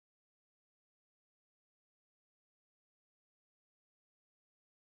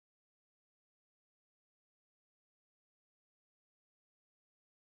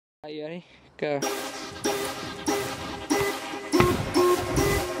Are you ready? Go.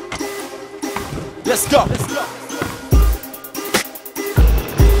 Let's go.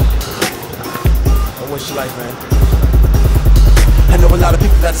 What's your life, man? I know a lot of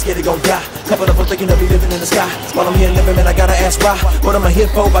people that are scared they gon' die. Couple of them thinking they'll be living in the sky. While I'm here living, man, I gotta ask why. What am I here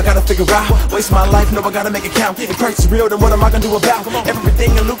for? I gotta figure out. Waste my life, no, I gotta make it count. If Christ is real, then what am I gonna do about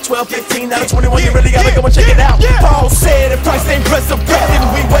everything in Luke 12:15? Now to 21, you really gotta go and check it out. Paul said, if Christ ain't resurrected,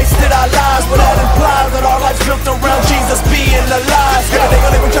 we wasted our lives. But that implies that our life's built around Jesus being alive. Yeah, they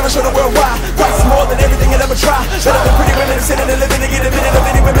only been trying to show the world why Christ is more than everything you'll ever try. Better than pretty women sitting and living to get a minute of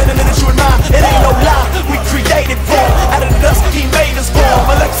any women in minute you admire. It ain't no lie, we created for him. Out of the dust, he made us for him.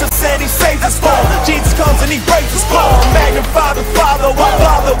 Alexa said he saves us for him. Jesus comes and he breaks us for him. Magnify the Father, why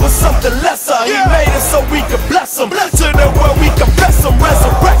bother with something lesser? He made us so we could bless him. To the world we confess him,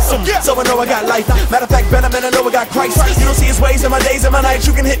 resurrect him. So I know I got life. Matter of fact, better man, I know I got Christ. You don't see his ways in my days and my nights.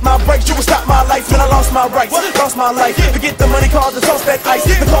 You can hit my brakes, you will stop my life. When I lost my rights, lost my life. Forget the money, cause the toss that ice.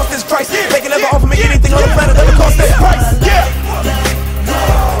 The cost is Christ. They can never offer me anything on the planet that would cost that price. Yeah.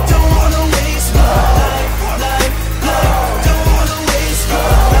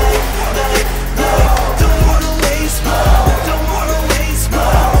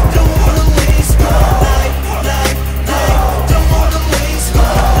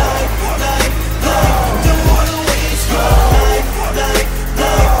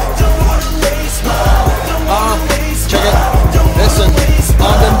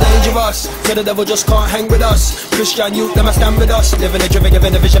 So the devil just can't hang with us. Christian youth, them a stand with us. Living a dream,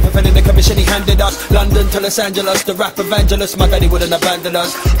 giving a vision, fulfilling the commission he handed us. London to Los Angeles, the rap evangelist. My daddy wouldn't abandon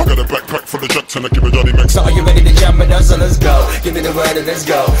us. I got a backpack full of jets and I give a Johnny Max. So are you ready to jam with us? So let's go. Give me the word and let's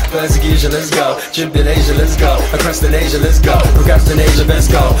go. Persecution, let's go. Tribulation, let's go. Across the nation, let's go. Procrastination,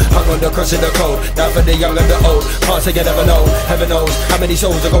 let's go. Hung on the cross in the cold. Down for the young and the old. Can't say you never know. Heaven knows how many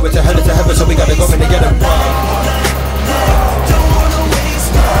souls are going to hell and to heaven. So we gotta go in to get them.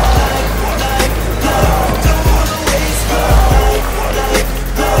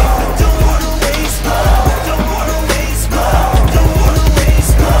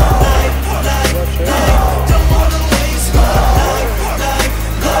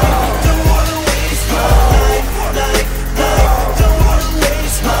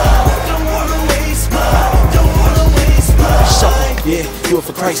 Yeah, do it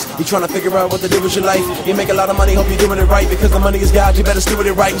for Christ. You trying to figure out what to do with your life. You make a lot of money, hope you're doing it right. Because the money is God, you better steward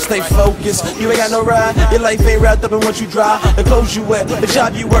it right and stay focused. You ain't got no ride, your life ain't wrapped up in what you drive. The clothes you wear, the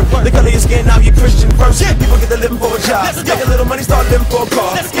job you work, the color of your skin, now you're Christian first. People get to living for a job, make a little money, start living for a car.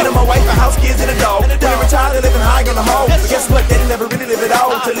 Get them a wife, a house, kids, and a dog. When they retire, they're living high on the home. But guess what, they never really live it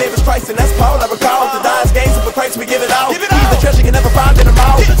all. To live is Christ, and that's Paul, I recall. To die is gain, so for Christ we give it all. He's the treasure you can never find in them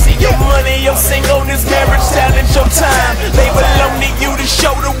all. See your money, your singleness, marriage, talent, your time. They belong to you to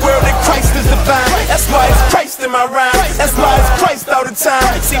show the world that Christ is divine. That's why it's Christ in my rhyme. That's why it's Christ all the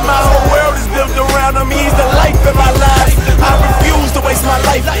time. See, my whole world is built around him. He's the life in my life. I refuse to waste my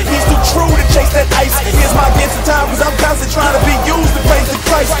life. He's too true to chase that ice. Here's my gift of time, cause I'm constantly trying to be used to praise the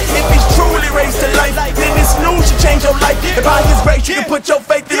Christ. If he's truly raised to life, then this news should change your life. And by his grace you can put your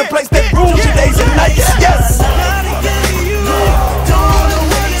faith in a place that rules your days and nights. Yes.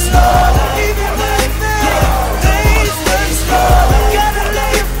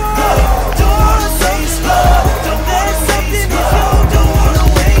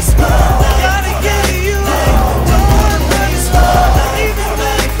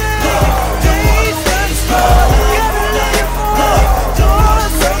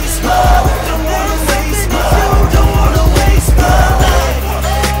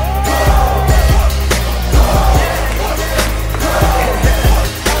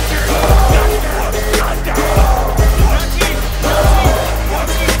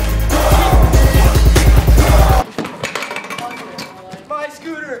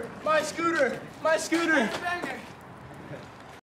 My scooter! My scooter!